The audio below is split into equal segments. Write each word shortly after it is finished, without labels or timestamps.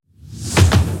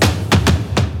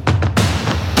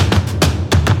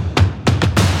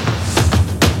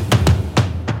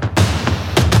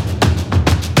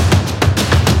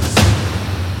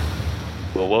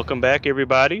welcome back,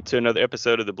 everybody, to another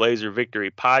episode of the Blazer Victory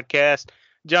Podcast.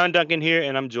 John Duncan here,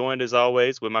 and I'm joined, as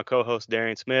always, with my co-host,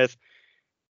 Darian Smith.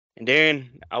 And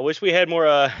Darian, I wish we had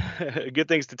more good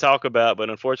things to talk about, but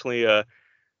unfortunately,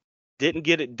 didn't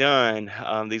get it done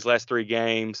these last three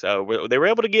games. They were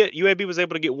able to get UAB was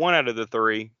able to get one out of the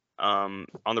three on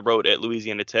the road at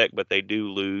Louisiana Tech, but they do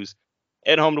lose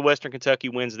at home to Western Kentucky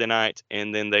Wednesday night,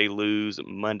 and then they lose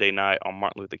Monday night on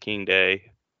Martin Luther King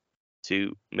Day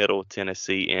to Middle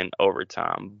Tennessee in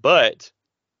overtime. But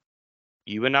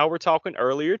you and I were talking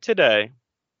earlier today.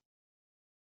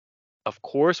 Of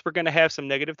course, we're going to have some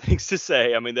negative things to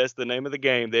say. I mean, that's the name of the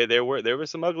game. There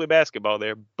was some ugly basketball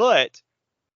there, but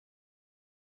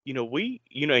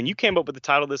and you came up with the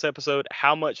title of this episode.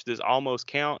 How much does almost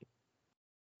count,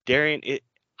 Darian?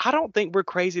 I don't think we're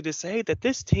crazy to say that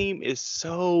this team is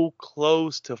so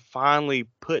close to finally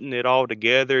putting it all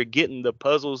together, getting the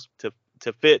puzzles to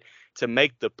fit, to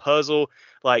make the puzzle.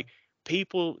 Like,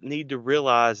 people need to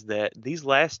realize that these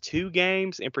last two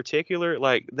games in particular,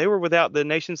 like, they were without the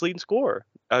nation's leading scorer,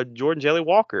 Jordan Jelly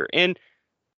Walker, and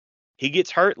he gets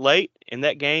hurt late in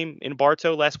that game in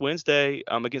Bartow last Wednesday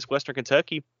against Western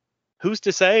Kentucky. Who's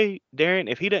to say, Darren,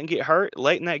 if he doesn't get hurt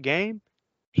late in that game,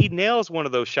 he nails one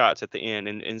of those shots at the end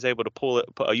and is able to pull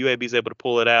it. UAB is able to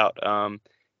pull it out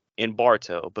in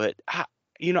Bartow. But I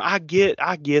get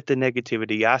the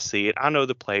negativity. I see it. I know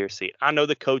the players see it. I know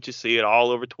the coaches see it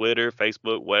all over Twitter,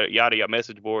 Facebook, yada yada,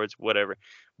 message boards, whatever.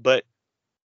 But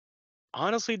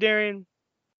honestly, Darren,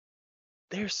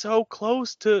 they're so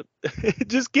close to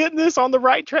just getting this on the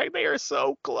right track. They are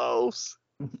so close.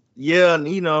 Yeah,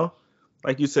 and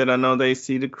like you said, I know they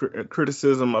see the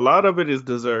criticism. A lot of it is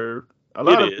deserved.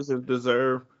 It is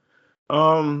deserved.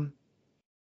 It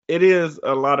is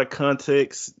a lot of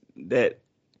context that,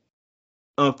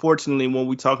 unfortunately, when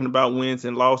we're talking about wins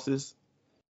and losses,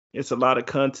 it's a lot of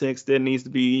context that needs to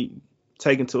be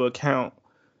taken into account.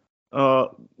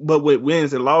 But with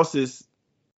wins and losses,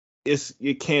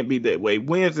 it can't be that way.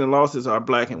 Wins and losses are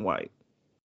black and white.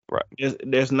 Right.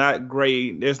 There's not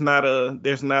gray. There's not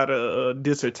a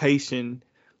dissertation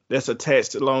that's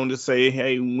attached along to say,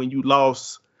 hey, when you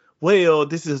lost, well,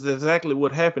 this is exactly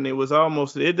what happened. It was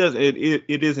almost. It doesn't.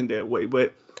 It isn't that way.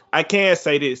 But I can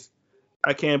say this.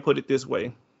 I can put it this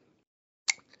way.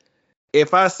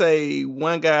 If I say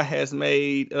one guy has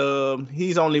made,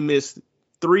 he's only missed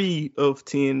 3 of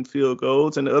 10 field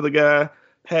goals, and the other guy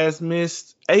has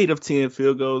missed 8 of 10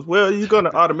 field goals. Well, you're going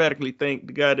to automatically think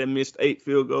the guy that missed 8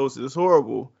 field goals is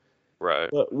horrible. Right.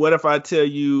 But what if I tell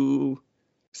you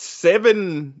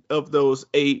 7 of those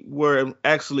 8 were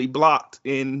actually blocked,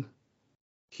 and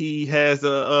he has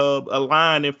a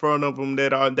line in front of them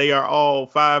they are all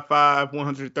 5'5",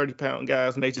 130-pound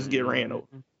guys, and they just get ran over.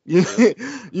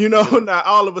 Now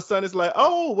all of a sudden it's like,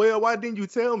 oh, well, why didn't you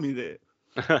tell me that?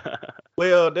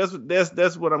 Well,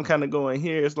 that's what I'm kind of going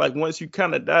here. It's like, once you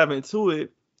kind of dive into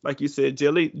it, like you said,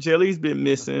 Jelly's been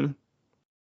missing,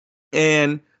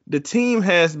 and the team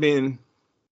has been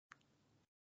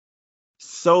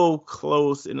so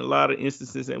close in a lot of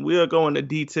instances, and we'll go into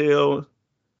detail,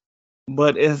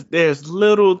 but there's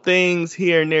little things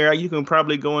here and there. You can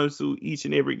probably go into each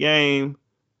and every game,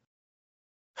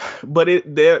 but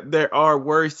there are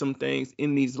worrisome things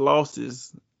in these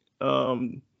losses.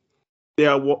 There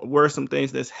are worrisome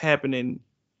things that's happening.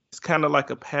 It's kind of like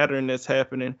a pattern that's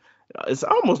happening. It's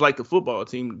almost like the football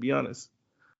team, to be honest.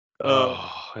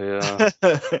 Yeah.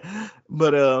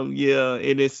 But yeah,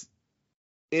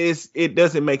 it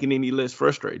doesn't make it any less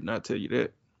frustrating, I'll tell you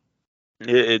that.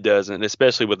 It doesn't,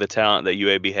 especially with the talent that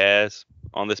UAB has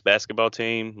on this basketball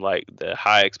team, like the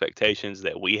high expectations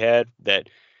that we had, that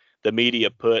the media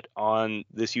put on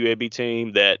this UAB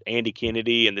team, that Andy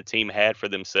Kennedy and the team had for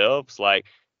themselves. Like,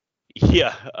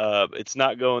 yeah, it's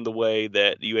not going the way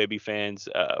that the UAB fans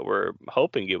were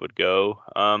hoping it would go.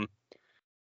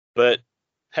 But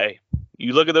hey,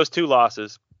 you look at those 2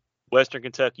 losses. Western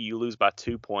Kentucky, you lose by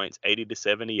 2 points,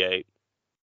 80-78.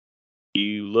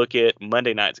 You look at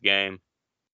Monday night's game,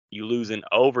 you lose in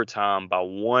overtime by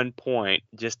 1 point,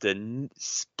 just a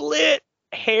split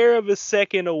hair of a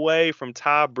second away from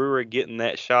Ty Brewer getting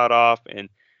that shot off and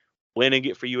winning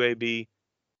it for UAB,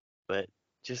 but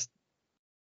just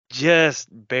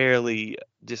barely,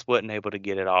 just wasn't able to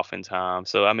get it off in time.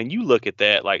 So, I mean, you look at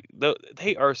that, like,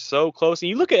 they are so close. And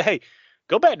you look at, hey,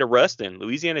 go back to Ruston,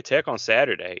 Louisiana Tech on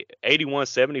Saturday,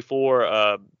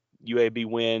 81-74 UAB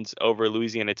wins over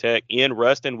Louisiana Tech in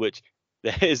Ruston, which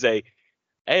that is a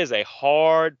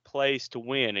hard place to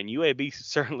win, and UAB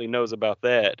certainly knows about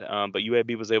that. But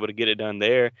UAB was able to get it done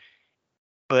there.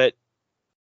 But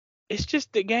it's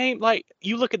just the game. Like,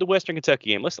 you look at the Western Kentucky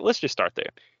game. Let's just start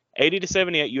there.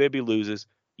 80-78, UAB loses.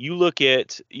 you look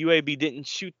at UAB didn't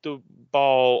shoot the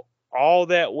ball all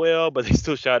that well, but they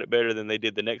still shot it better than they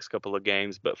did the next couple of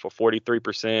games, but for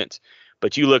 43%.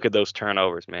 But you look at those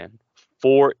turnovers, man.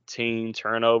 14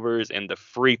 turnovers, and the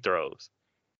free throws,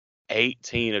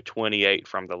 18 of 28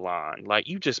 from the line. Like,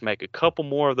 you just make a couple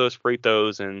more of those free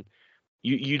throws, and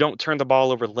you don't turn the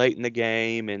ball over late in the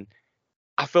game. And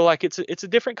I feel like it's a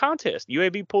different contest.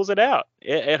 UAB pulls it out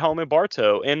at home in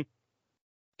Bartow. And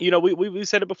we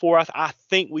said it before. I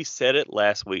think we said it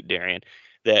last week, Darian,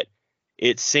 that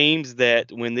it seems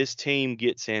that when this team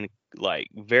gets in like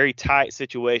very tight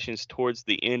situations towards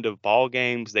the end of ball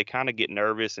games, they kind of get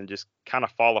nervous and just kind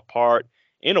of fall apart.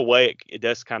 In a way, it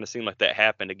does kind of seem like that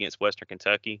happened against Western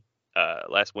Kentucky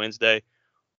last Wednesday,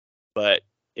 but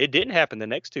it didn't happen the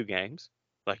next two games.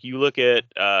 Like, you look at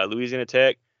Louisiana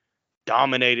Tech,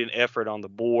 dominating effort on the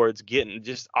boards, getting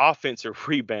just offensive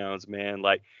rebounds, man.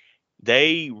 Like,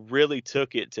 they really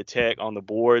took it to Tech on the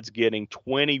boards, getting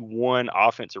 21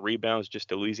 offensive rebounds, just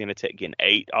to Louisiana Tech getting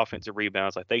 8 offensive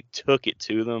rebounds. Like, they took it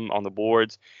to them on the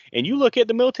boards. And you look at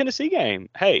the Middle Tennessee game.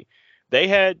 Hey, they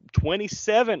had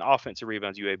 27 offensive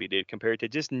rebounds, UAB did, compared to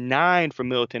just 9 from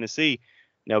Middle Tennessee.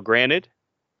 Now, granted,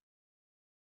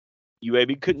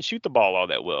 UAB couldn't shoot the ball all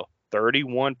that well.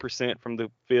 31% from the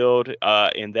field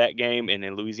in that game, and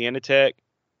in Louisiana Tech,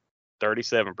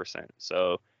 37%.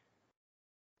 So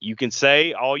you can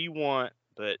say all you want,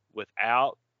 but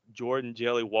without Jordan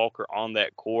Jelly Walker on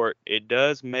that court, it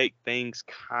does make things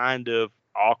kind of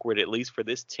awkward, at least for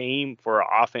this team, for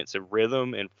offensive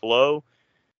rhythm and flow.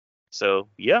 So,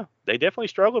 yeah, they definitely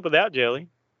struggled without Jelly.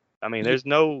 I mean, there's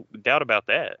no doubt about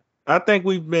that. I think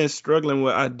we've been struggling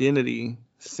with identity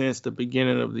since the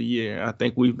beginning of the year. I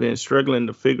think we've been struggling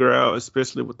to figure out,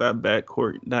 especially with our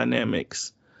backcourt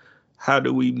dynamics, how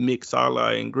do we mix all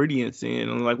our ingredients in?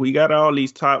 And like, we got all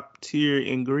these top tier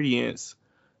ingredients,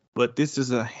 but this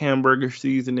is a hamburger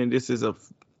seasoning. This is a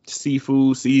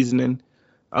seafood seasoning.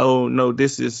 Oh no,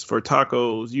 this is for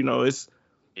tacos.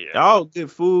 It's all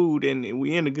good food, and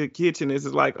we in a good kitchen. It's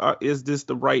like, is this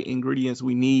the right ingredients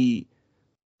we need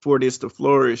for this to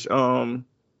flourish?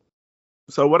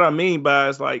 So what I mean by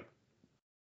is, like,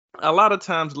 a lot of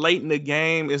times late in the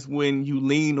game is when you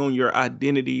lean on your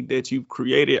identity that you've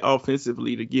created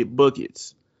offensively to get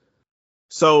buckets.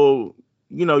 So,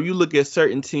 you look at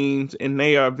certain teams and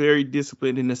they are very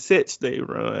disciplined in the sets they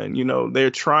run.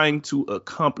 They're trying to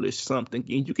accomplish something,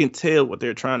 and you can tell what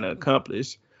they're trying to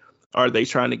accomplish. Are they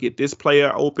trying to get this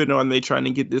player open, or are they trying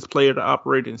to get this player to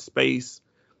operate in space?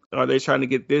 Are they trying to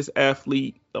get this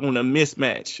athlete on a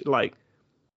mismatch? Like,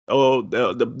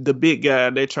 the big guy,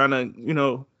 they're trying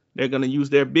to, they're going to use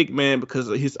their big man because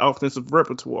of his offensive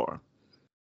repertoire.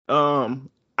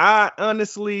 I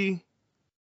honestly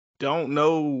don't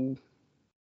know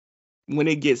when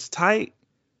it gets tight.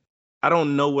 I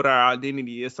don't know what our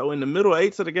identity is. So in the middle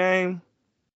 8 of the game,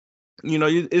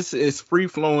 it's free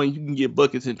flowing. You can get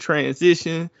buckets in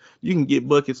transition. You can get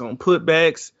buckets on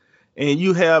putbacks, and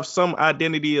you have some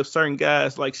identity of certain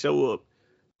guys like show up.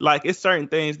 Like, it's certain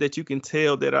things that you can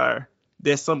tell that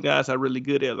some guys are really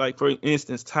good at. Like, for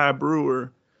instance, Ty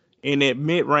Brewer in that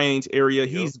mid-range area,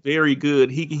 he's very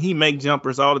good. He make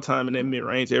jumpers all the time in that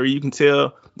mid-range area. You can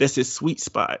tell that's his sweet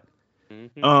spot.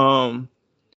 Mm-hmm.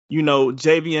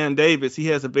 Javian Davis, he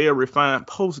has a very refined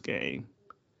post game.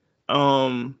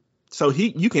 So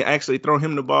you can actually throw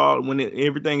him the ball when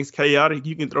everything is chaotic.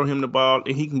 You can throw him the ball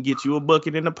and he can get you a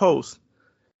bucket in the post.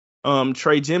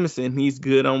 Trey Jemison, he's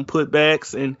good on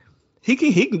putbacks, and he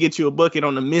can get you a bucket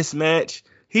on a mismatch.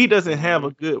 He doesn't have a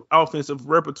good offensive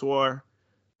repertoire.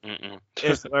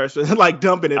 As far as like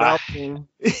dumping it out. I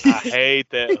hate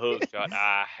that hook shot.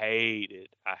 I hate it.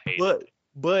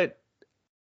 But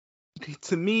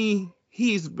to me,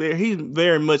 he's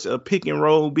very much a pick and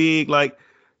roll big. Like,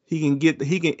 he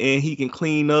can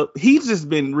clean up. He's just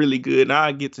been really good, and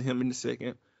I'll get to him in a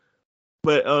second.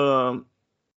 But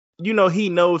he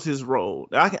knows his role.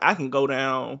 I can go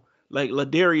down, like,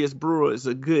 Ladarius Brewer is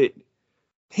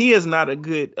he is not a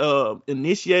good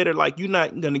initiator. Like, you're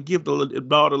not gonna give the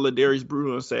ball to Ladarius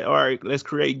Brewer and say, all right, let's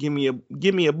create, give me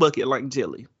a bucket like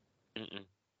Jelly. Mm-mm.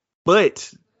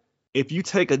 But if you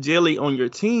take a Jelly on your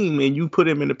team and you put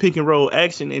him in the pick and roll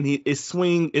action, and it's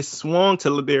swung to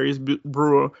Ladarius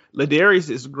Brewer. Ladarius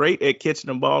is great at catching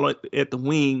the ball at the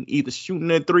wing, either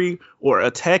shooting at 3 or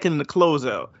attacking the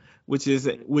closeout, which is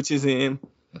in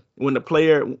when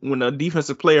a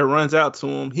defensive player runs out to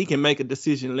him, he can make a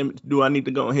decision. Do I need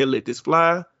to go ahead and let this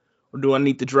fly, or do I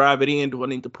need to drive it in? Do I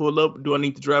need to pull up? Do I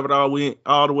need to drive it all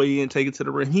the way in, take it to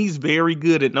the rim? He's very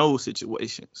good in those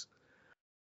situations.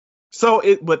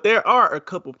 But there are a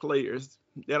couple players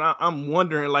that I'm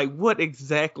wondering, like, what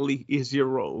exactly is your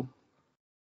role?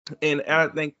 And I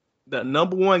think the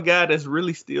number one guy that's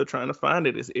really still trying to find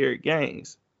it is Eric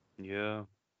Gaines. Yeah.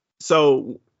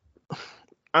 So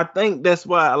I think that's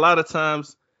why a lot of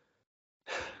times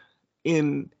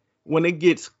when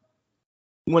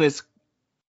it's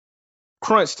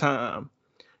crunch time,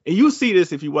 and you see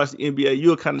this if you watch the NBA,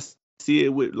 you'll kind of see it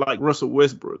with like Russell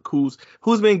Westbrook,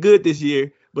 who's been good this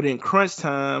year, but in crunch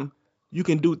time, you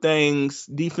can do things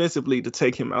defensively to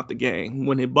take him out the game.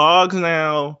 When it bogs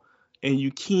down and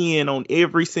you key in on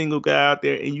every single guy out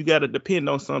there, and you got to depend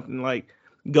on something like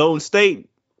Golden State,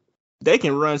 they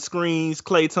can run screens,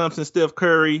 Klay Thompson, Steph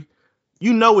Curry.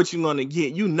 You know what you're gonna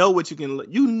get. You know what you can.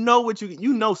 You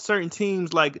know certain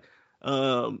teams like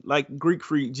Greek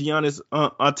Freak Giannis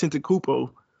Antetokounmpo.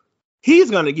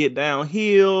 He's gonna get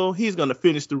downhill. He's gonna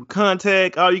finish through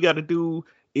contact. All you got to do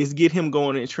is get him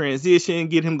going in transition,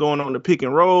 get him going on the pick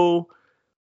and roll.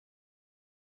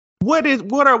 What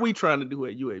are we trying to do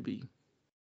at UAB?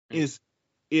 Is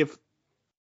if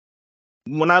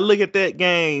when I look at that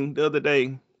game the other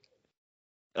day,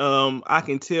 I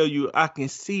can tell you, I can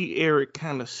see Eric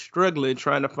kind of struggling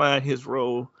trying to find his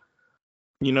role.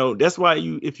 You know, that's why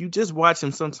if you just watch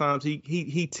him, sometimes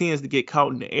he tends to get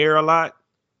caught in the air a lot.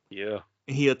 Yeah.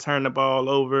 And he'll turn the ball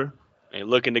over. And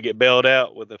looking to get bailed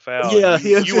out with a foul. Yeah,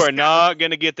 you are not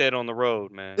gonna get that on the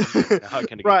road, man.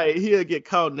 Right, he'll get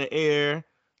caught in the air.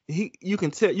 You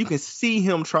can see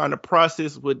him trying to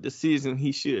process what decision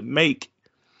he should make.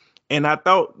 And I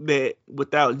thought that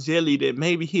without Jelly, that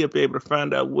maybe he'll be able to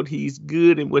find out what he's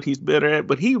good and what he's better at.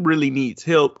 But he really needs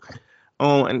help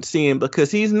on seeing,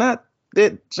 because he's not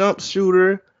that jump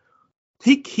shooter.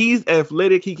 He's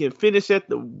athletic. He can finish at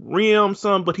the rim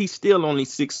some, but he's still only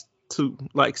 6'2",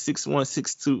 like 6'1",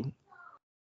 6'2".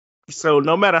 So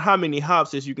no matter how many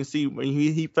hops, as you can see, when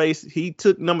he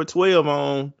took number 12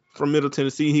 on from Middle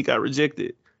Tennessee, he got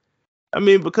rejected. I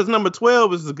mean, because number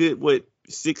 12 is a good 6'6",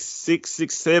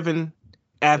 6'7",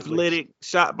 athletic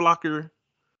shot blocker.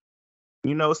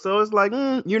 You know, so it's like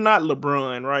you're not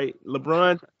LeBron, right?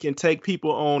 LeBron can take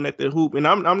people on at the hoop, and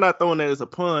I'm not throwing that as a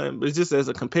pun, but it's just as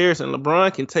a comparison.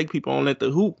 LeBron can take people on at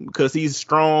the hoop because he's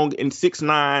strong and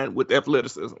 6'9" with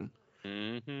athleticism.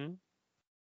 Mm-hmm.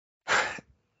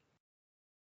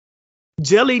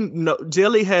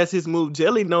 Jelly has his move.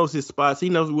 Jelly knows his spots. He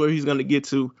knows where he's gonna get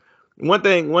to. One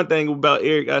thing about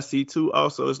Eric I see too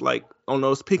also is like on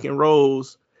those pick and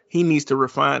rolls, he needs to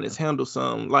refine his handle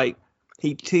some. Like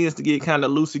he tends to get kind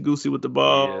of loosey-goosey with the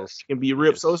ball. Yes. And be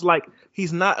ripped. Yes. So it's like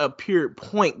he's not a pure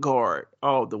point guard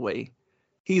all the way.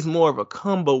 He's more of a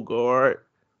combo guard.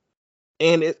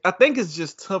 And I think it's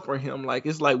just tough for him. Like,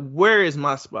 it's like, where is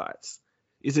my spots?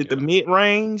 Is it the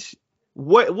mid-range?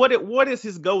 What is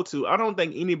his go-to? I don't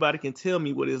think anybody can tell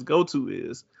me what his go-to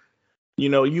is. You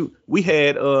know, we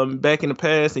had back in the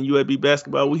past in UAB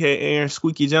basketball, we had Aaron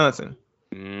Squeaky Johnson.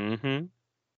 Mm-hmm.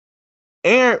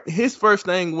 Aaron, his first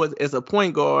thing was as a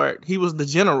point guard, he was the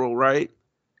general, right?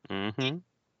 Mm-hmm.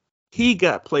 He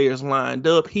got players lined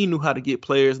up. He knew how to get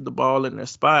players the ball in their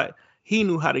spot. He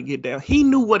knew how to get down. He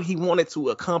knew what he wanted to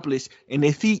accomplish. And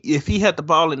if he had the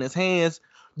ball in his hands,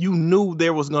 you knew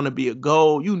there was going to be a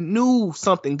goal. You knew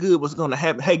something good was going to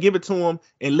happen. Hey, give it to him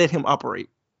and let him operate.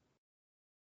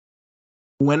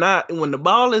 When the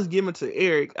ball is given to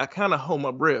Eric, I kind of hold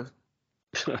my breath.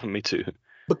 Me too.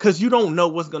 Because you don't know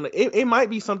what's gonna. It might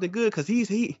be something good because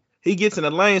he gets in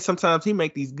the lane. Sometimes he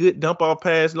make these good dump off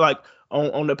passes, like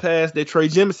on the pass that Trey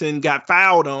Jemison got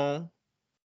fouled on.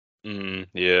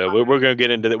 Yeah, we're gonna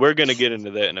get into that. We're gonna get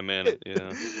into that in a minute.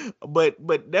 Yeah. but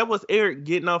that was Eric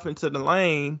getting off into the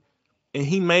lane, and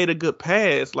he made a good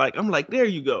pass. Like, I'm like, there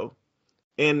you go.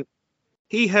 And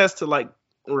he has to like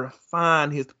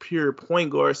refine his pure point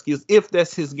guard skills if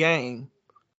that's his game.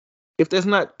 If that's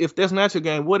not your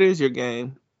game, what is your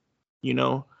game? You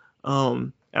know,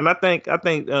 and I think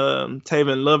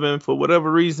Taven Lovin, for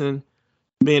whatever reason,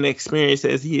 being experienced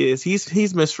as he is,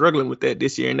 he's been struggling with that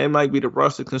this year, and that might be the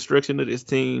roster construction of this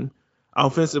team.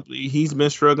 Offensively, he's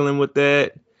been struggling with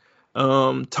that.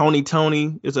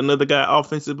 Tony is another guy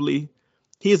offensively.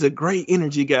 He's a great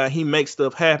energy guy. He makes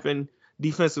stuff happen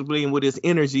defensively and with his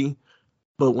energy.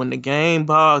 But when the game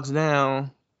bogs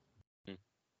down,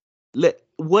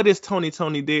 what is Tony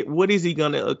there? What is he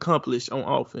going to accomplish on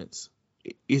offense?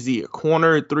 Is he a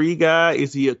corner 3 guy?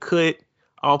 Is he a cut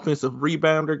offensive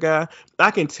rebounder guy? I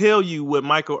can tell you with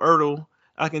Michael Ertl.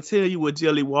 I can tell you with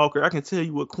Jelly Walker. I can tell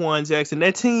you with Quan Jackson.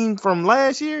 That team from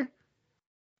last year,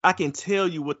 I can tell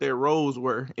you what their roles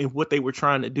were and what they were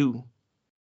trying to do,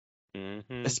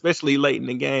 especially late in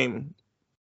the game.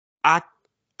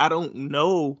 I I don't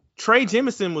know. Trey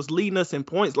Jemison was leading us in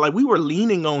points. Like, we were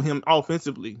leaning on him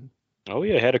offensively. Oh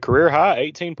yeah, had a career high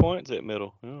 18 points at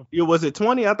middle. Yeah. Was it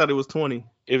 20? I thought it was 20.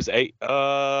 It was 8.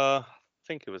 I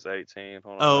think it was 18.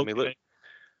 Hold on, Oh, let me look.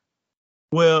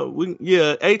 Well,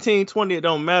 18, 20, it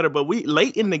don't matter. But we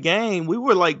late in the game, we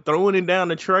were like throwing it down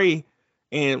to Trey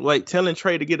and like telling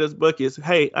Trey to get us buckets.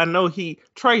 Hey, I know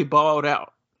Trey balled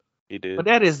out. He did. But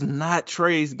that is not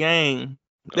Trey's game.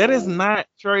 That is not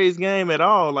Trey's game at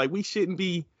all. Like, we shouldn't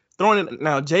be throwing it.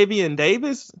 Now, Javian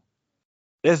Davis,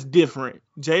 that's different.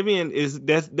 Javian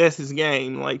that's his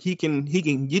game. Like, he can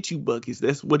get you buckets.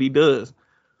 That's what he does.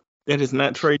 That is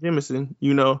not Trey Jemison,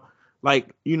 Like,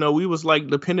 we was like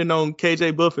depending on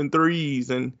KJ buffing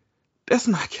threes, and that's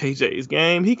not KJ's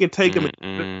game. He can take them.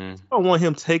 I don't want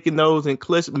him taking those and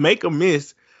make a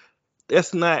miss.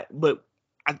 That's not. But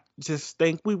I just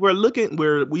think we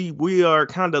are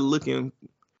kind of looking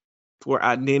for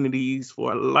identities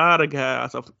for a lot of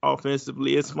guys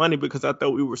offensively. It's funny because I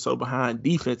thought we were so behind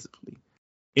defensively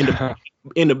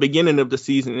in the beginning of the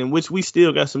season, in which we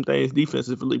still got some things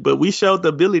defensively, but we showed the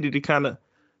ability to kind of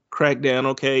crack down,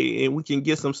 okay, and we can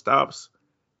get some stops.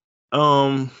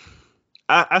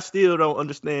 I still don't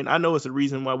understand. I know it's a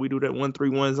reason why we do that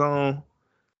 1-3-1 zone.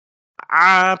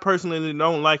 I personally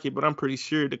don't like it, but I'm pretty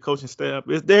sure the coaching staff,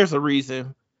 there's a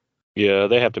reason. Yeah,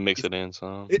 they have to mix it in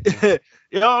some.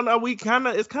 No, it's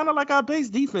kind of like our base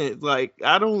defense. Like,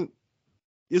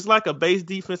 it's like a base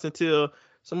defense until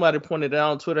somebody pointed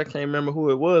out on Twitter. I can't remember who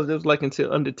it was. It was like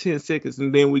until under 10 seconds,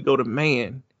 and then we go to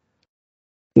man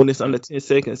when it's under 10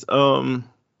 seconds. I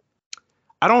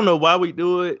don't know why we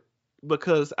do it,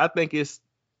 because I think it's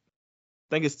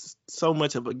so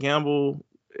much of a gamble.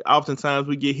 Oftentimes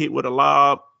we get hit with a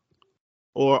lob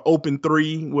or open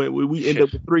three when we end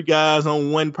up with three guys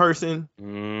on one person,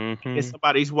 and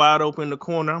somebody's wide open in the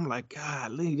corner. I'm like,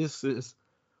 golly, this is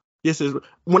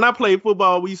when I played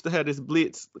football, we used to have this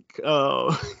blitz.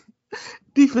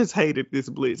 Defense hated this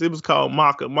blitz. It was called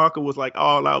Maka. Maka was like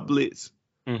all out blitz.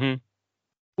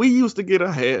 We used to get our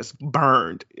ass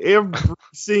burned every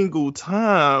single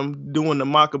time doing the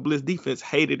Maka blitz. Defense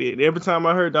hated it. Every time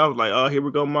I heard that, I was like, oh, here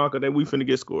we go, Maka. Then we finna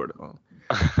get scored on.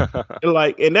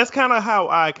 And that's kind of how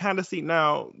I kind of see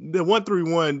now. The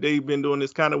 1-3-1, they've been doing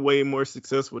this kind of way more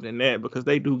successful than that, because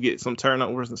they do get some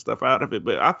turnovers and stuff out of it.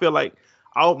 But I feel like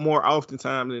more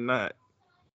oftentimes than not,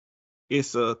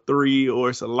 it's a three or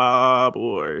it's a lob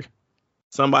or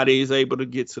somebody is able to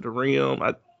get to the rim.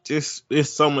 It's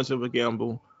so much of a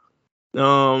gamble.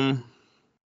 But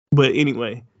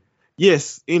anyway,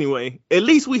 at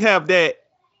least we have that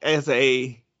as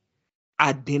a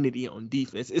identity on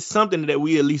defense. It's something that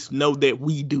we at least know that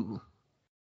we do.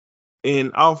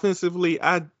 And offensively,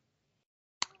 I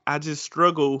just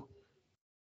struggle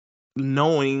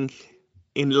knowing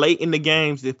late in the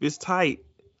games, if it's tight,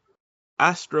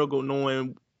 I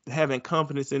struggle having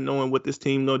confidence in knowing what this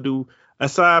team gonna do.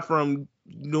 Aside from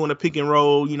doing a pick and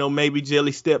roll, maybe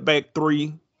Jelly step back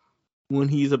three when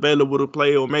he's available to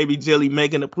play, or maybe Jelly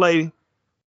making a play.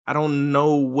 I don't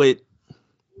know what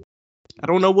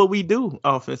we do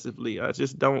offensively. I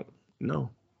just don't know.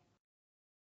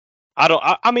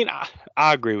 I mean,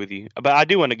 I agree with you, but I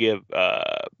do want to give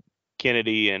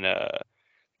Kennedy and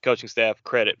coaching staff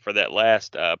credit for that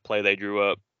last play they drew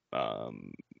up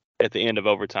at the end of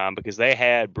overtime, because they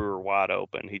had Brewer wide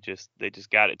open. They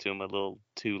just got it to him a little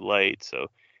too late. So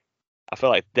I feel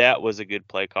like that was a good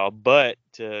play call. But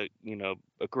to,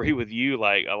 agree with you,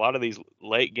 like a lot of these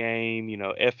late game,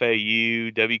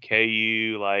 FAU,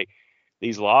 WKU, like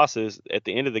these losses at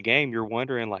the end of the game, you're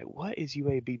wondering, like, what is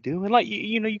UAB doing? Like,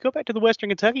 you go back to the Western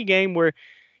Kentucky game where,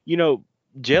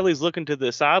 Jelly's looking to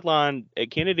the sideline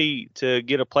at Kennedy to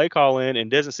get a play call in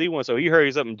and doesn't see one. So he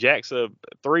hurries up and jacks a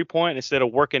 3-point instead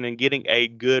of working and getting a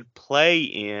good play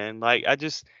in. Like,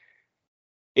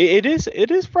 it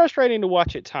is frustrating to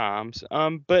watch at times.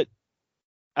 But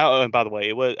and by the way,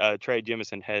 it was Trey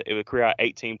Jemison it would career out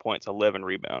 18 points, 11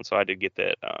 rebounds. So I did get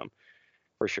that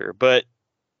for sure. But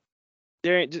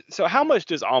so how much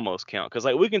does almost count? Because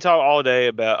like we can talk all day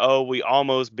about, we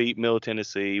almost beat Middle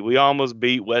Tennessee, we almost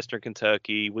beat Western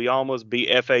Kentucky, we almost beat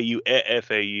FAU at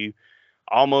FAU,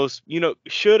 almost,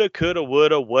 shoulda, coulda,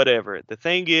 woulda, whatever. The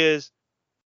thing is,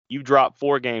 you dropped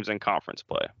 4 games in conference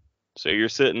play, so you're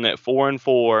sitting at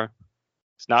 4-4.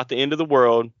 It's not the end of the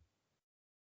world.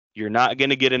 You're not going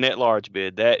to get an at-large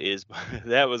bid. That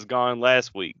was gone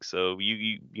last week. So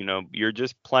you're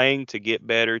just playing to get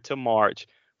better to March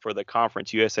for the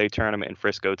Conference USA tournament in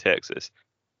Frisco, Texas.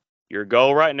 Your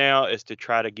goal right now is to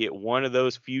try to get one of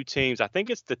those few teams. I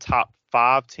think it's the top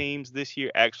 5 teams this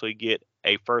year actually get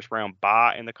a first round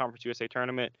bye in the Conference USA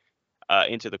tournament.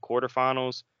 into the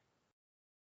quarterfinals.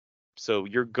 So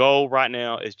your goal right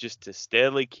now is just to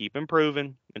steadily keep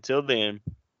improving until then,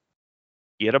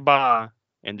 get a bye,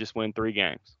 and just win 3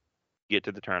 games. Get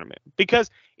to the tournament. Because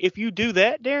if you do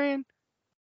that, Darian,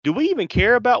 do we even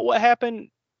care about what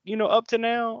happened, up to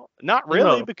now? Not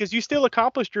really, No, because you still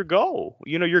accomplished your goal.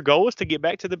 Your goal is to get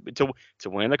back to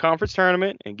win the conference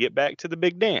tournament and get back to the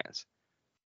big dance.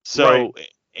 right. So,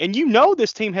 and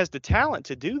this team has the talent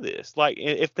to do this. Like,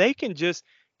 if they can just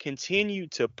continue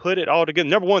to put it all together.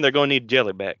 Number one, they're going to need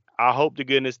Jelly back. I hope to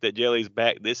goodness that Jelly's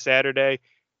back this Saturday.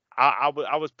 I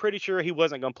was pretty sure he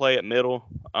wasn't going to play at middle.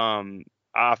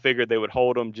 I figured they would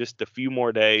hold him just a few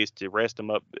more days to rest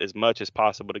him up as much as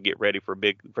possible to get ready for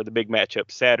the big matchup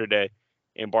Saturday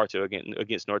in Bartow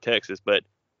against North Texas. But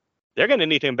they're going to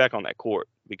need him back on that court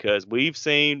because we've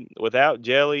seen without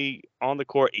Jelly on the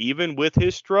court, even with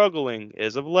his struggling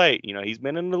as of late, he's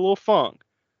been in a little funk.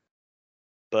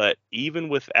 But even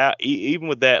with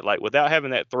that, like without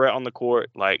having that threat on the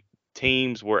court, like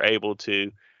teams were able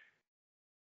to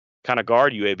kind of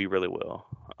guard UAB really well.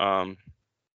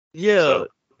 Yeah. So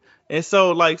And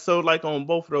so like on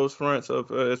both of those fronts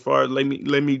of as far as let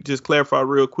me just clarify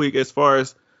real quick as far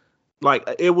as like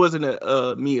it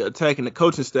wasn't me attacking the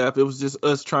coaching staff. It was just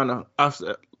us trying to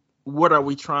what are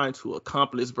we trying to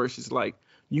accomplish versus like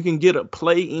you can get a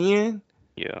play in.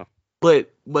 yeah.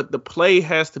 But the play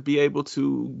has to be able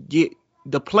to get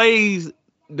the plays.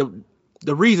 The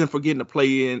reason for getting a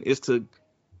play in is to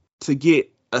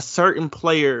get a certain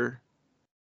player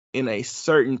in a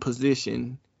certain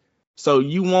position. So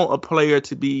you want a player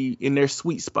to be in their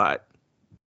sweet spot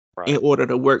in order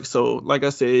to work. So like I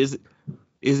said,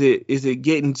 is it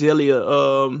getting Jelly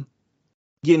a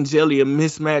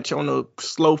mismatch on a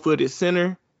slow-footed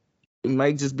center? It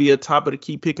might just be a top of the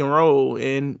key pick and roll,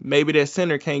 and maybe that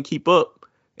center can't keep up,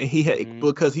 and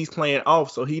because he's playing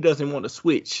off, so he doesn't want to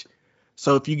switch.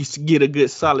 So if you get a good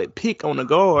solid pick on the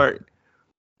guard,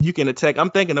 you can attack.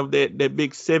 I'm thinking of that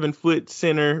big 7-foot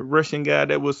center Russian guy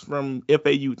that was from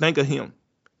FAU. Think of him.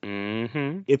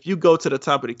 Mm-hmm. If you go to the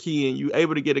top of the key and you're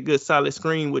able to get a good solid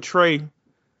screen with Trey,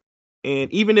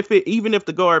 and even if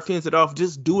the guard fends it off,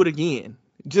 just do it again.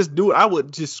 Just do it. I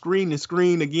would just screen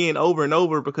again over and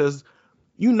over because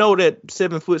that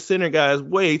 7-foot center guy is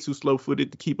way too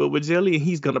slow-footed to keep up with Jelly, and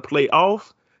he's gonna play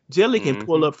off. Jelly can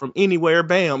pull up from anywhere.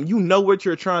 Bam! You know what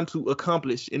you're trying to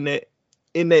accomplish in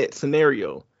that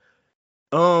scenario.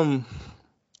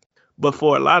 But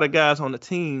for a lot of guys on the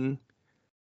team,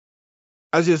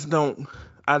 I just don't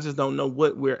know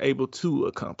what we're able to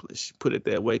accomplish. Put it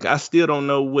that way. I still don't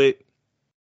know what.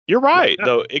 You're right,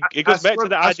 though. It goes back to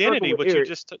the identity, what you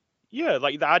just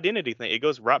like the identity thing. It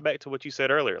goes right back to what you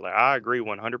said earlier. Like I agree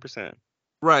 100%.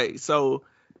 Right. So,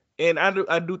 and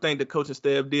I do think the coaching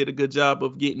staff did a good job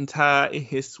of getting Ty in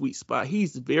his sweet spot.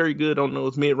 He's very good on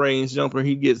those mid-range jumper.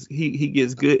 He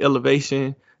gets good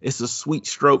elevation. It's a sweet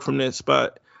stroke from that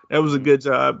spot. That was a good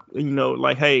job.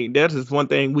 Like, hey, that is one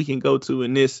thing we can go to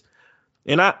in this.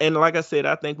 And like I said,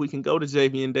 I think we can go to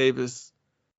Javian Davis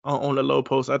on the low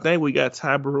post. I think we got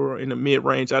Ty Brewer in the mid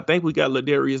range. I think we got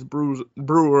Ladarius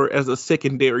Brewer as a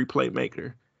secondary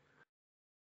playmaker.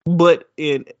 But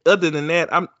other than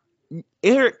that,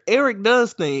 Eric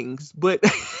does things, but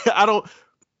I don't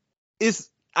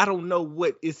know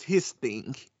what is his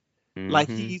thing. Like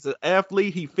he's an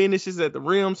athlete. He finishes at the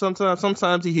rim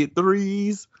sometimes he hit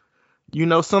threes.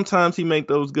 Sometimes he make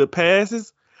those good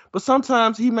passes, but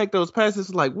sometimes he make those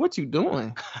passes like, what you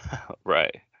doing?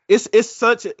 Right. It's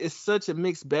such a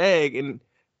mixed bag, and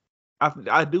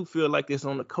I do feel like it's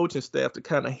on the coaching staff to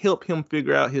kind of help him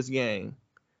figure out his game.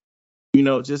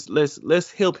 Just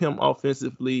let's help him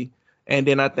offensively, and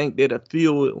then I think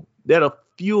that'll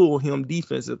fuel him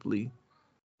defensively,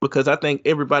 because I think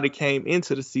everybody came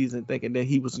into the season thinking that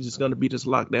he was just going to be this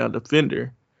lockdown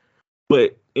defender.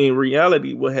 But in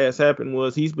reality, what has happened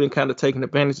was he's been kind of taken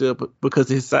advantage of because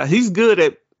of his size. He's good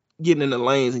at getting in the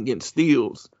lanes and getting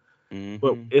steals.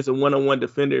 But as a one-on-one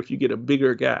defender, if you get a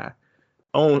bigger guy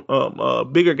on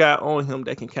him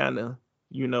that can kind of,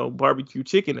 barbecue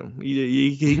chicken him,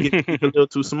 he gets a little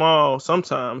too small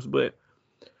sometimes. But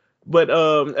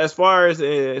as far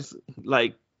as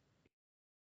like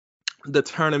the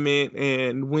tournament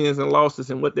and wins and losses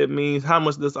and what that means, how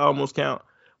much does almost count?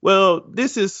 Well,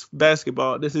 this is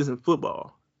basketball. This isn't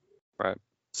football. Right.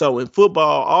 So in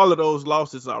football, all of those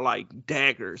losses are like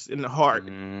daggers in the heart.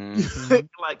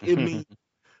 Like it means.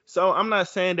 So I'm not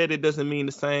saying that it doesn't mean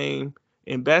the same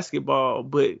in basketball,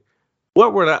 but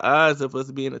what were the odds of us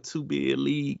being a 2-bid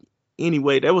league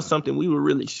anyway? That was something we were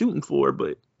really shooting for.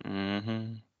 But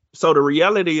so the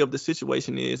reality of the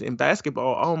situation is in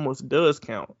basketball almost does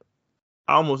count.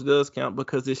 almost does count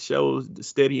because it shows the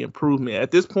steady improvement.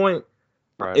 At this point,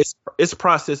 Right. it's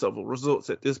process of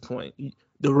results at this point.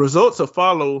 The results will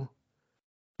follow,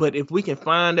 but if we can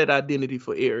find that identity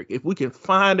for Eric, if we can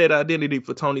find that identity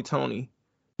for Tony,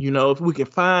 if we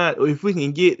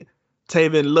can get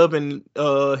Taven loving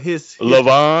his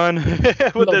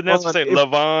Lavon. What did Nestor Lavon, say?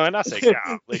 Lavon. I said,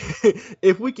 golly.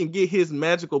 if we can get his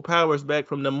magical powers back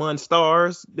from the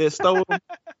Munstars that stole him,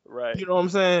 Right. you know what I'm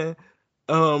saying?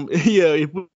 Yeah,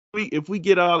 if we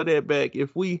get all of that back,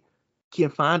 if we can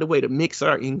find a way to mix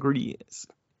our ingredients.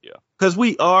 Yeah. Because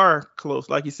we are close,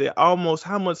 like you said, almost.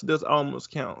 How much does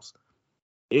almost counts?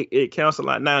 It counts a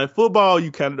lot. Now in football,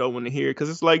 you kind of don't want to hear it because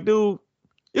it's like, dude,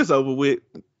 it's over with.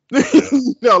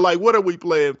 Like what are we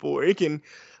playing for?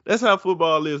 That's how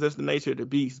football is. That's the nature of the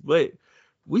beast. But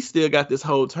we still got this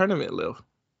whole tournament left.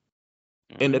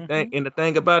 And the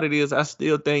thing about it is, I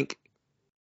still think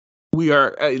we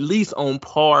are at least on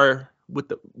par with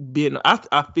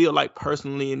I feel like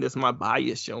personally, and this is my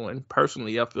bias showing,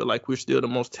 personally, I feel like we're still the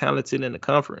most talented in the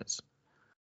conference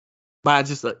by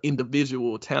just an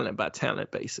individual talent by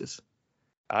talent basis.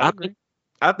 I agree.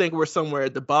 I think we're somewhere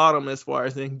at the bottom as far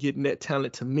as in getting that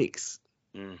talent to mix.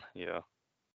 Yeah.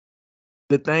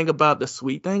 The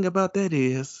sweet thing about that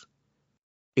is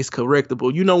it's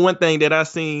correctable. One thing that I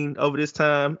seen over this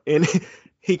time, and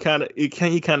he kind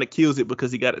of kills it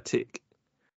because he got a tick.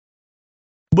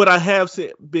 But I have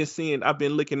I've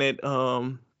been looking at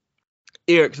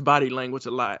Eric's body language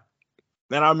a lot.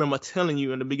 And I remember telling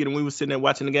you in the beginning, we were sitting there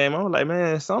watching the game, I was like,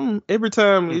 man, every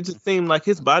time it just seemed like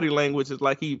his body language is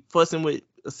like he fussing with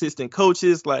assistant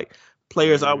coaches, like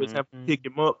players always have to pick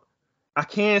him up. I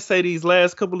can't say these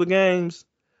last couple of games,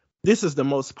 this is the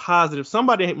most positive.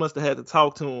 Somebody must have had to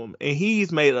talk to him, and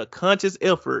he's made a conscious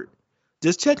effort.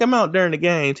 Just check him out during the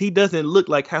games. He doesn't look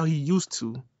like how he used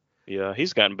to. Yeah,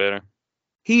 he's gotten better.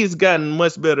 He's gotten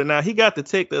much better now. He got the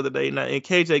tick the other day now, and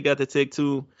KJ got the tick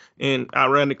too. And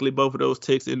ironically, both of those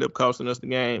ticks ended up costing us the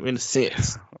game in a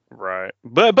sense. Right.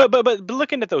 But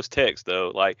looking at those ticks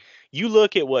though, like you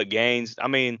look at what Gaines. I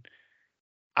mean,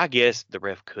 I guess the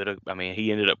ref could have. I mean,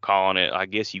 he ended up calling it. I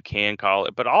guess you can call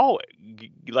it, but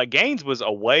Gaines was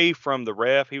away from the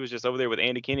ref. He was just over there with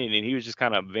Andy Kennedy, and he was just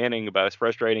kind of venting about his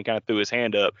frustration. Kind of threw his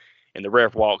hand up, and the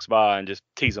ref walks by and just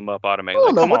tees him up automatically.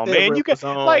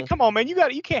 Like, come on, man,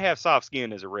 you can't have soft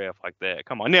skin as a ref like that.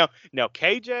 Come on, now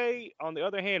KJ on the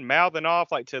other hand, mouthing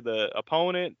off like to the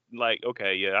opponent, like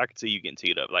okay, yeah, I can see you getting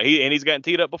teed up. Like he's gotten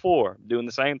teed up before, doing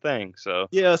the same thing. So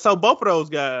yeah, so both of those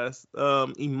guys,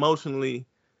 emotionally,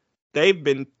 they've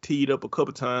been teed up a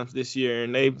couple times this year,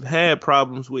 and they've had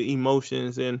problems with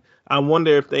emotions. And I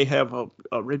wonder if they have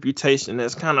a reputation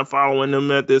that's kind of following them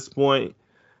at this point.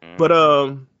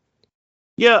 But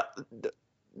yeah,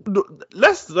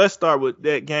 let's start with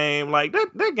that game. Like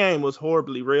that game was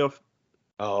horribly ref.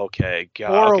 Okay, God.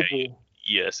 Horrible. Okay.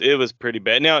 Yes, it was pretty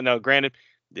bad. Now, granted,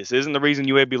 this isn't the reason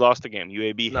UAB lost the game.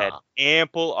 UAB had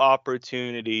ample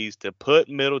opportunities to put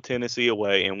Middle Tennessee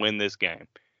away and win this game.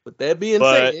 But that being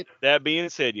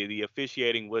said, yeah, the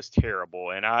officiating was terrible.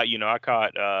 And I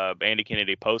caught Andy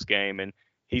Kennedy post game, and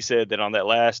he said that on that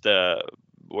last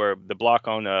where the block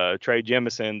on Trey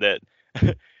Jemison that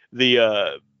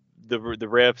the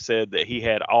ref said that he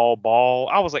had all ball.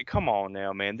 I was like, come on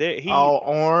now, man. All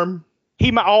arm.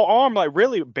 All arm, like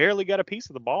really barely got a piece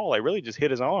of the ball. Like really just hit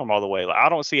his arm all the way. Like I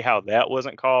don't see how that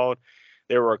wasn't called.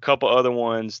 There were a couple other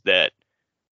ones that,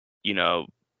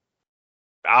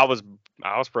 I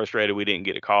was frustrated we didn't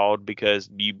get it called because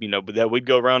but that we'd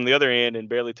go around the other end and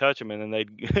barely touch them, and then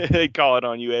they'd call it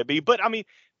on UAB. But I mean,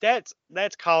 that's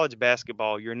college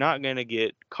basketball. You're not going to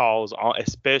get calls on,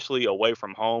 especially away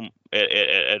from home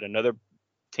at another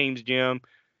team's gym.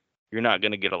 You're not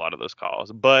going to get a lot of those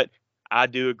calls. But I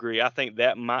do agree. I think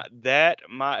that might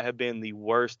have been the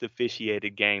worst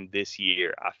officiated game this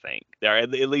year. I think at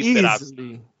least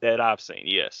easily. that I've seen.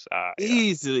 Yes,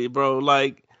 easily, bro.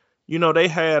 Like. They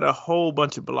had a whole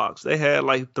bunch of blocks. They had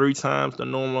like 3 times the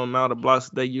normal amount of blocks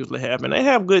they usually have. And they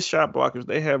have good shot blockers.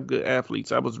 They have good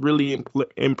athletes. I was really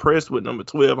impressed with number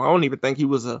 12. I don't even think he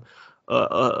was a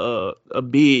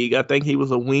big. I think he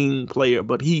was a wing player.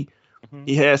 But he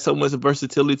had so much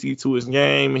versatility to his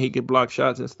game, and he could block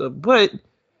shots and stuff. But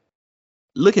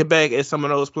looking back at some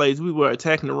of those plays, we were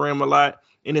attacking the rim a lot.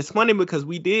 And it's funny because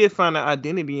we did find an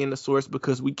identity in the source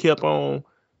because we kept on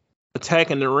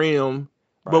attacking the rim.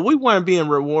 Right. But we weren't being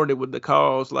rewarded with the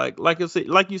calls. Like you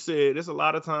said, there's a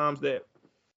lot of times that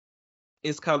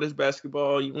it's college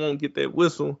basketball. You won't get that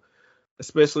whistle,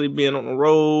 especially being on the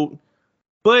road.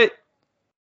 But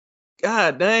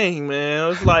God dang,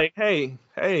 man, it's like, hey,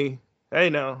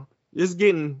 now it's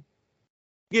getting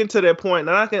getting to that point,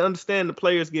 and I can understand the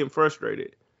players getting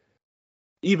frustrated.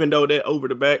 Even though that over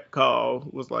the back call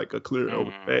was like a clear over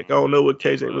the back. I don't know what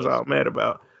KJ was all mad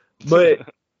about.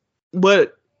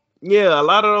 But yeah, a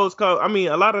lot of those calls, I mean,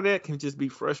 a lot of that can just be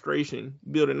frustration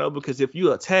building up, because if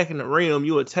you're attacking the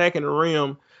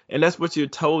rim, and that's what you're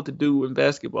told to do in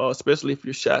basketball, especially if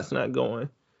your shot's not going.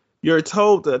 You're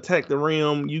told to attack the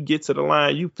rim, you get to the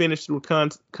line, you finish through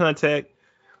contact.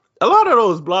 A lot of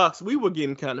those blocks we were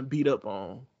getting kind of beat up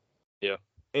on. Yeah.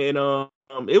 And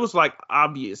it was like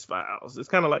obvious fouls. It's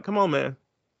kind of like, come on, man,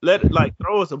 let it, like,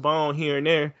 throw us a ball here and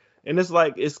there. And it's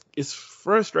like it's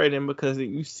frustrating because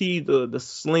you see the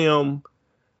slim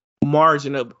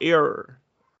margin of error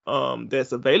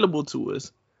that's available to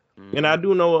us. Mm-hmm. And I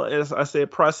do know, as I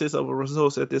said, process of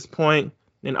results at this point,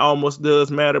 and almost does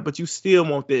matter, but you still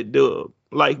want that dub.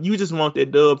 Like, you just want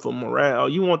that dub for morale.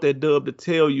 You want that dub to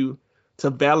tell you, to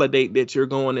validate that you're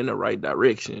going in the right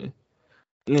direction.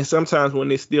 And sometimes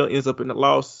when it still ends up in the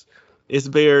loss, it's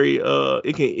very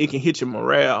it can hit your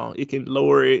morale. It can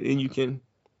lower it, and you can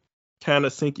kind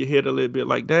of sink your head a little bit,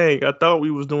 like, dang, I thought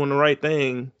we was doing the right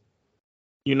thing,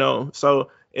 you know. So,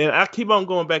 and I keep on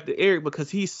going back to Eric because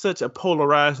he's such a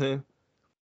polarizing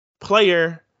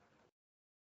player.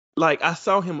 Like, I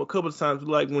saw him a couple of times,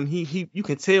 like when he you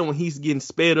can tell when he's getting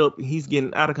sped up and he's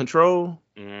getting out of control.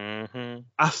 Mm-hmm.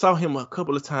 I saw him a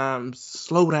couple of times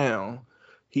slow down.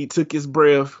 He took his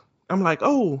breath. I'm like,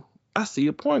 oh, I see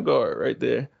a point guard right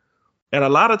there. And a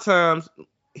lot of times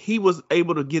he was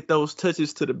able to get those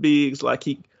touches to the bigs. Like,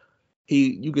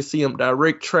 you can see him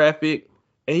direct traffic,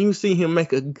 and you see him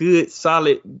make a good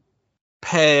solid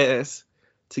pass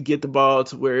to get the ball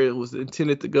to where it was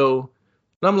intended to go.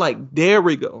 And I'm like, there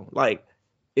we go. Like,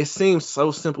 it seems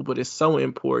so simple, but it's so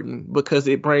important because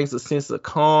it brings a sense of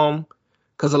calm.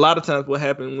 Because a lot of times what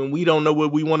happens when we don't know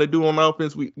what we want to do on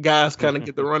offense, guys kind of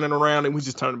get the running around and we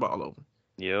just turn the ball over.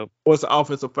 Yep. Or it's an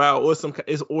offensive foul,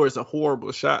 or it's a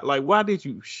horrible shot. Like, why did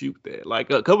you shoot that? Like,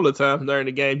 a couple of times during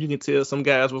the game, you can tell some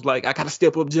guys was like, I gotta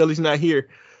step up. Jelly's not here.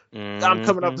 Mm-hmm. I'm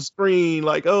coming off the screen.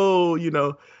 Like, oh, you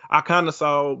know, I kind of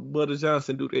saw Butter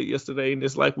Johnson do that yesterday, and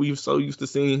it's like we were so used to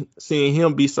seeing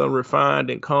him be so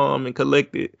refined and calm and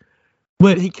collected.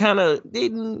 But he kind of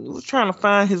was trying to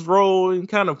find his role and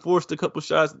kind of forced a couple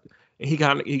shots, and he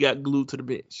got glued to the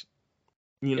bench.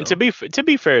 You know? And to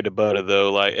be fair to Butter,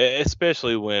 though, like,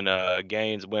 especially when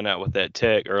Gaines went out with that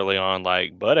tech early on,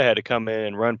 like, Butter had to come in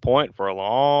and run point for a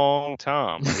long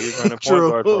time. Like, he was running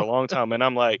point guard for a long time, and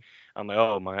I'm like,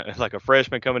 oh my, like a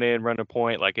freshman coming in running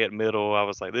point, like at middle. I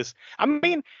was like, this. I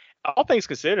mean, all things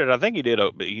considered, I think he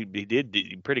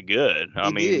did pretty good.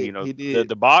 I mean, you know,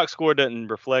 the box score doesn't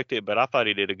reflect it, but I thought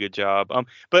he did a good job.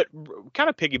 But kind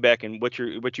of piggybacking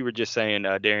what you were just saying,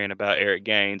 Darian, about Eric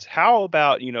Gaines. How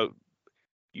about, you know,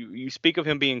 you speak of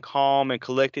him being calm and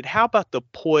collected. How about the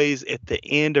poise at the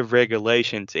end of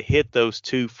regulation to hit those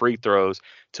 2 free throws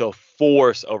to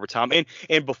force overtime?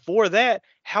 And before that,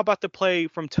 how about the play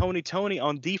from Tony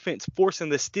on defense, forcing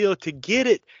the steal to get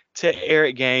it to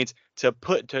Eric Gaines to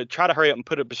try to hurry up and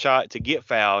put up a shot to get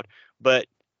fouled, but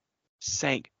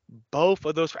sank both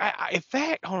of those. In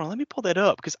fact, hold on, let me pull that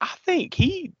up, because I think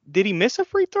he miss a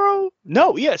free throw?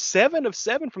 No, yeah, 7 of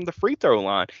 7 from the free throw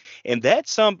line, and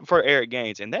that's something for Eric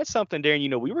Gaines, and that's something, Darren. You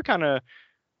know, we were kind of,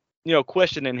 you know,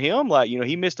 questioning him, like, you know,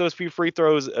 he missed those few free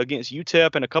throws against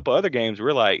UTEP and a couple other games.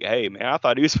 We're like, hey man, I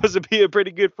thought he was supposed to be a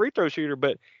pretty good free throw shooter,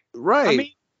 but right. I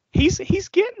mean, he's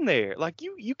getting there. Like,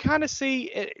 you kind of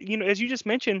see, you know, as you just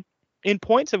mentioned, in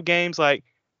points of games, like,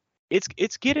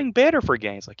 it's getting better for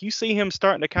Gaines. Like, you see him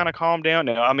starting to kind of calm down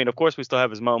now. I mean, of course, we still have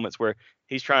his moments where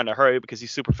he's trying to hurry because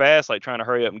he's super fast, like trying to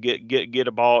hurry up and get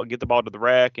the ball to the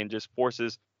rack and just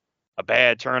forces a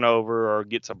bad turnover or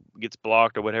gets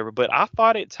blocked or whatever. But I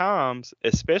thought at times,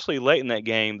 especially late in that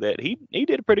game, that he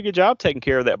did a pretty good job taking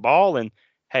care of that ball and,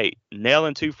 hey,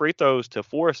 nailing 2 free throws to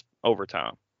force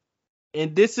overtime.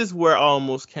 And this is where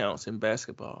almost counts in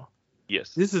basketball.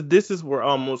 Yes. This is where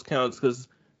almost counts, because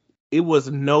it was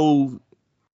no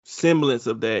semblance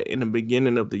of that in the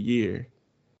beginning of the year.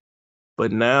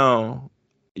 But now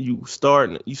you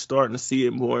starting to see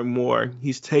it more and more.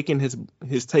 He's taking his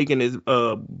he's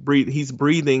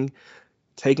breathing,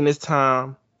 taking his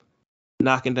time,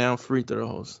 knocking down free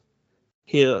throws.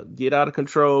 He'll get out of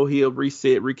control, he'll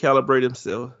reset, recalibrate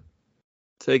himself.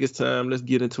 Take his time, let's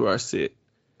get into our set.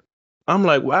 I'm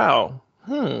like, wow.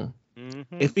 Mm-hmm.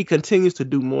 If he continues to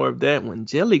do more of that when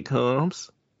Jelly comes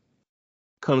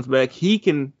back, he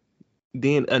can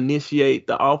then initiate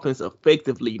the offense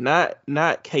effectively,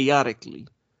 not chaotically.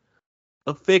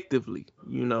 Effectively,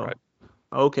 you know. Right.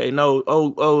 Okay, no,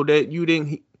 that you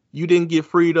didn't. You didn't get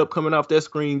freed up coming off that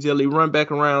screen, Jelly. Run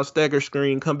back around, stagger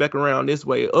screen, come back around this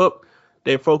way. Up.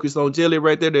 They're focused on Jelly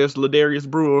right there. There's Ladarius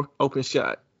Brewer, open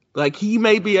shot. Like he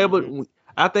may be able.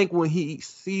 I think when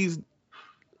he's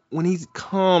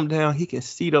calmed down, he can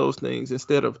see those things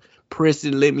instead of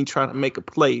pressing. Let me try to make a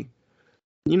play.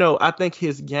 I think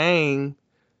his game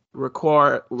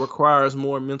requires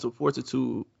more mental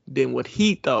fortitude than what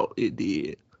he thought it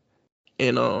did.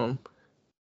 And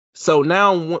so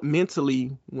now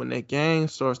mentally, when that game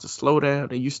starts to slow down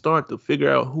and you start to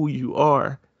figure out who you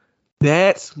are,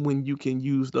 that's when you can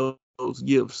use those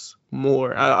gifts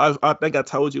more. I think I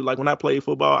told you, like when I played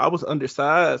football, I was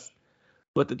undersized,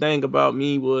 but the thing about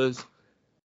me was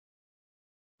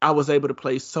I was able to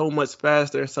play so much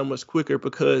faster and so much quicker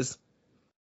because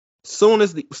soon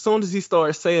as he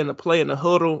started saying the play in the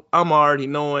huddle, I'm already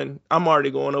going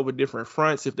over different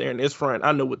fronts. If they're in this front,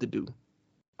 I know what to do.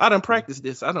 I done practiced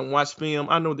this. I done watched film.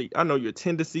 I know your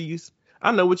tendencies.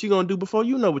 I know what you're gonna do before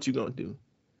you know what you're gonna do.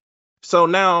 So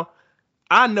now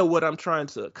I know what I'm trying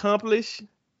to accomplish.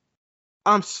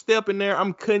 I'm stepping there.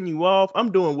 I'm cutting you off.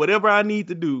 I'm doing whatever I need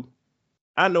to do.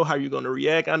 I know how you're gonna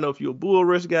react. I know if you're a bull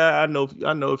rush guy. I know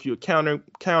if you're a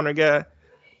counter guy.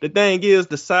 The thing is,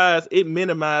 the size, it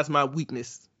minimized my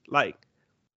weakness. Like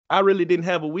I really didn't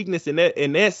have a weakness in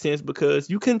that sense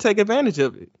because you couldn't take advantage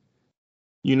of it.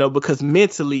 Because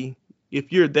mentally,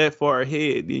 if you're that far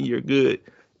ahead, then you're good.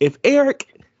 If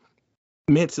Eric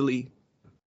mentally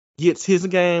gets his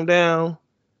game down,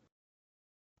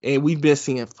 and we've been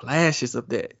seeing flashes of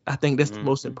that, I think that's the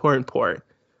most important part.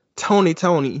 Tony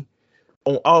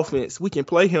on offense, we can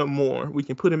play him more. We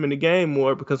can put him in the game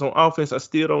more because on offense, I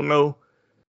still don't know.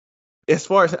 As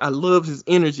far as I love his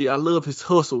energy, I love his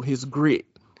hustle, his grit.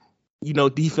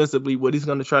 Defensively, what he's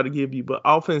going to try to give you. But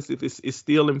offensive is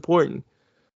still important.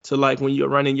 So, like, when you're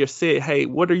running your set, hey,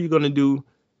 what are you going to do?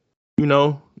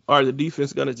 Are the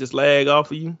defense going to just lag off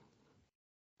of you?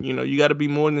 You got to be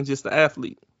more than just an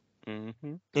athlete.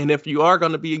 Mm-hmm. And if you are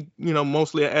going to be,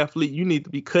 mostly an athlete, you need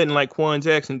to be cutting like Quan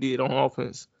Jackson did on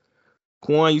offense.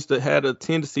 Quan used to have a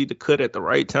tendency to cut at the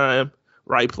right time,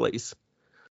 right place.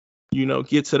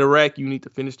 Get to the rack, you need to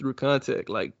finish through contact.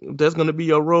 Like, if that's going to be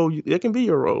your role, it can be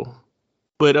your role.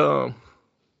 But,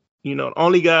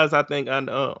 only guys I think on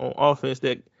offense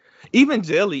that, even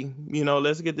Jelly,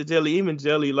 let's get to Jelly. Even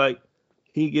Jelly, like,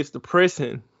 he gets the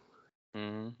pressing.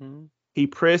 Mm-hmm. He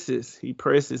presses,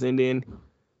 and then,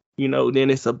 then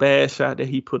it's a bad shot that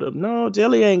he put up. No,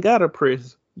 Jelly ain't got to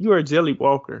press. You are Jelly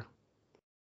Walker.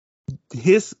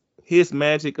 His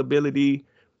magic ability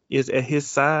is at his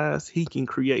size, he can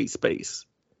create space.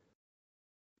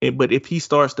 But if he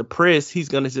starts to press, he's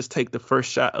going to just take the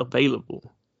first shot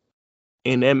available.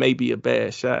 And that may be a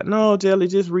bad shot. No, Jelly,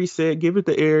 just reset. Give it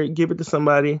to Eric. Give it to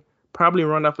somebody. Probably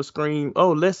run off a screen.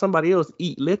 Oh, let somebody else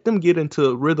eat. Let them get into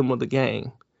a rhythm of the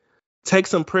game. Take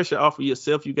some pressure off of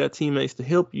yourself. You got teammates to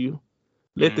help you.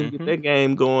 Let them get that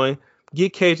game going.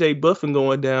 Get KJ Buffin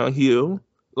going downhill.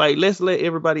 Like, let's let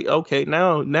everybody, okay,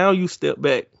 now you step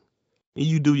back and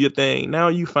you do your thing. Now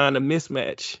you find a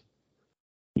mismatch.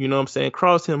 You know what I'm saying?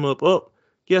 Cross him up.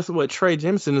 Guess what? Trey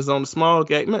Jemison is on the small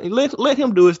game. Man, let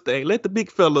him do his thing. Let the big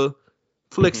fella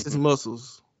flex his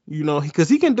muscles. Because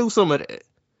he can do some of that.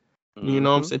 You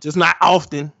know what I'm saying? Just not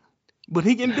often, but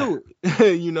he can do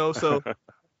it. So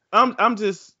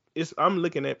I'm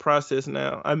looking at process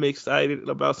now. I'm excited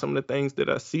about some of the things that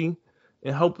I see,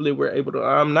 and hopefully we're able to.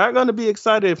 I'm not going to be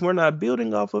excited if we're not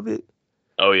building off of it.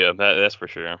 Oh yeah, that's for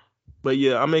sure. But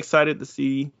yeah, I'm excited to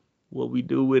see what we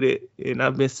do with it, and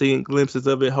I've been seeing glimpses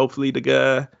of it. Hopefully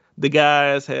the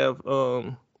guys have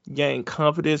gained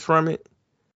confidence from it,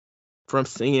 from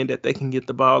seeing that they can get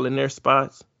the ball in their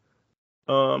spots.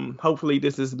 Hopefully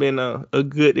this has been a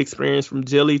good experience from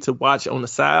Jelly to watch on the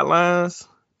sidelines,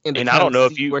 and I don't know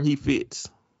if where he fits.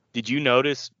 Did you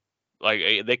notice, like,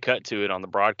 they cut to it on the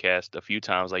broadcast a few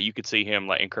times, like you could see him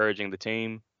like encouraging the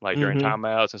team, like during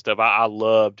timeouts and stuff. I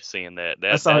loved seeing that.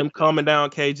 I saw him calming down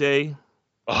KJ.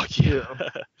 Oh yeah.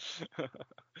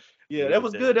 Yeah, that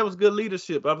was good. That was good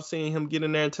leadership. I was seeing him get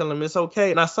in there and tell him it's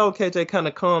okay. And I saw KJ kind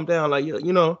of calm down. Like,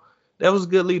 that was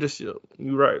good leadership.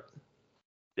 You're right.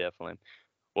 Definitely.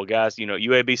 Well, guys,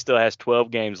 UAB still has 12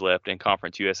 games left in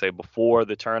Conference USA before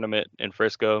the tournament in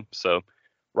Frisco. So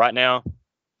right now,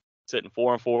 sitting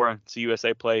 4-4 to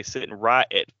USA play, sitting right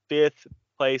at 5th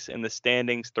place in the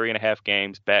standings, 3.5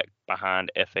 games back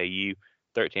behind FAU,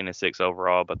 13-6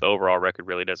 overall. But the overall record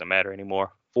really doesn't matter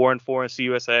anymore. 4-4 in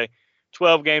CUSA,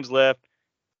 12 games left.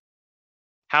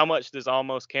 How much does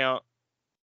almost count?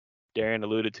 Darian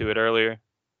alluded to it earlier.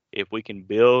 If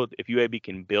UAB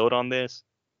can build on this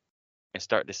and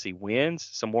start to see wins,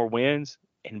 some more wins,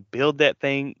 and build that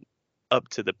thing up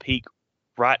to the peak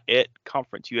right at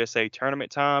Conference USA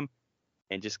tournament time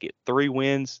and just get 3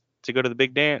 wins to go to the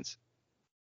big dance,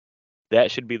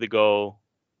 that should be the goal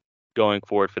going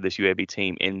forward for this UAB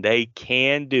team. And they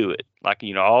can do it. Like,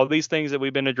 all these things that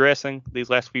we've been addressing these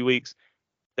last few weeks,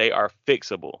 they are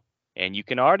fixable. And you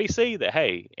can already see that,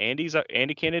 hey, Andy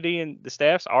Kennedy and the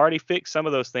staff's already fixed some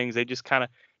of those things. They just kind of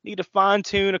need to fine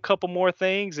tune a couple more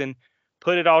things and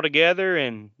put it all together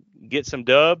and get some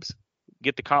dubs,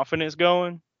 get the confidence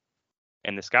going.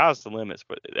 And the sky's the limit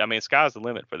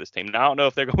for this team. Now, I don't know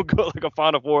if they're going to go like a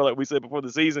Final Four like we said before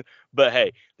the season, but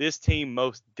hey, this team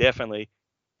most definitely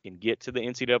can get to the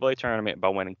NCAA tournament by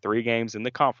winning 3 games in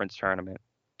the conference tournament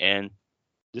and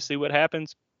just see what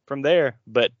happens from there.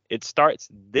 But it starts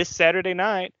this Saturday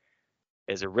night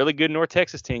as a really good North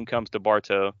Texas team comes to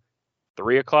Bartow,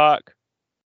 3 o'clock.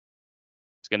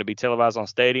 It's going to be televised on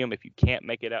Stadium if you can't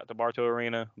make it out to Bartow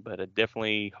Arena, but I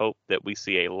definitely hope that we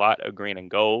see a lot of green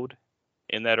and gold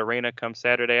in that arena come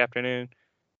Saturday afternoon.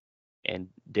 And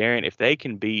Darren, if they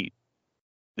can beat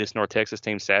this North Texas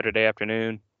team Saturday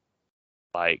afternoon,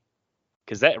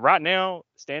 because that right now,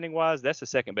 standing wise, that's the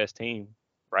second best team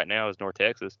right now is North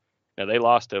Texas. Now they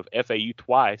lost to FAU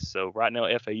twice, so right now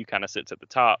FAU kind of sits at the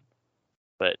top.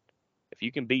 But if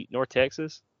you can beat North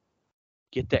Texas,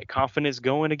 get that confidence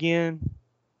going again,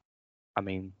 I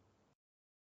mean,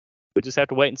 we just have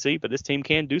to wait and see. But this team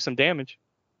can do some damage.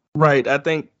 Right. I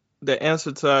think the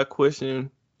answer to our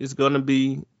question is going to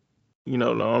be, the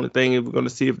only thing is we're going to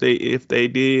see if they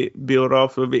did build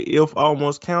off of it. If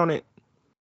almost counted,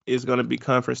 is going to be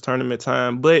conference tournament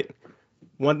time. But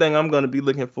one thing I'm going to be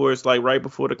looking for is like right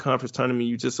before the conference tournament,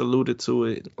 you just alluded to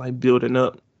it, like building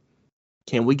up.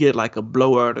 Can we get like a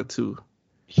blowout or two?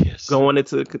 Yes. Going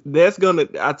into that's gonna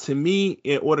to me,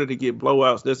 in order to get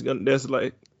blowouts, that's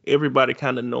like everybody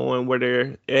kind of knowing where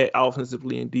they're at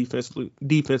offensively and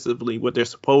defensively what they're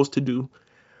supposed to do.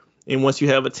 And once you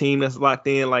have a team that's locked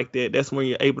in like that, that's when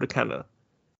you're able to kind of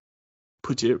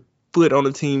put your foot on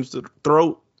the team's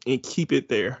throat and keep it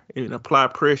there and apply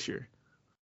pressure.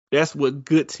 That's what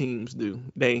good teams do.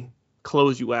 They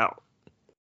close you out.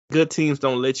 Good teams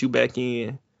don't let you back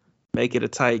in, make it a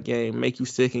tight game, make you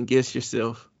second guess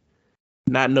yourself,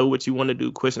 not know what you want to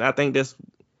do. Question. I think that's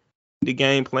the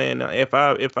game plan. Now, if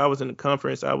I was in the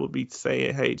conference, I would be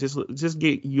saying, hey, just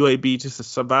get UAB just to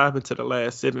survive into the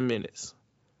last 7 minutes,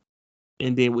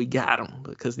 and then we got them,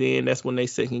 because then that's when they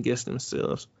second guess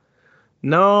themselves.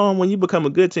 No, when you become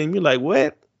a good team, you're like,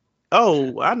 what?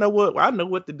 Oh, I know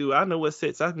what to do. I know what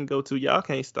sets I can go to. Y'all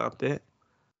can't stop that.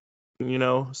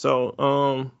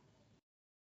 So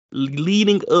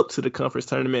leading up to the conference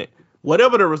tournament,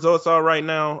 whatever the results are right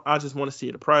now, I just want to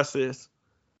see the process.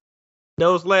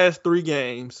 Those last 3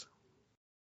 games,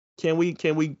 can we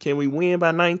win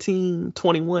by 19,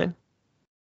 21?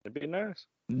 It'd be nice.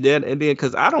 Then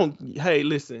because hey,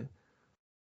 listen,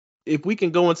 if we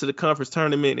can go into the conference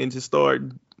tournament and just start,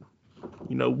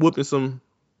 whooping some,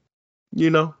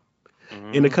 in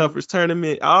the conference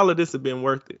tournament, all of this have been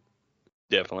worth it.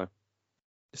 Definitely.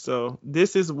 So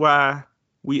this is why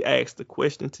we asked the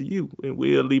question to you, and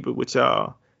we'll leave it with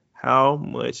y'all. How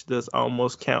much does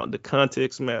almost count? The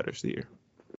context matters here.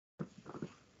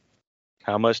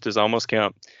 How much does almost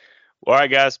count? Well, all right,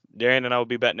 guys. Darren and I will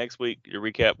be back next week to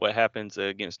recap what happens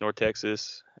against North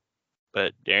Texas.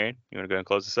 But Darren, you want to go and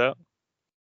close this out?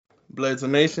 Blades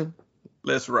of Nation,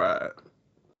 let's ride.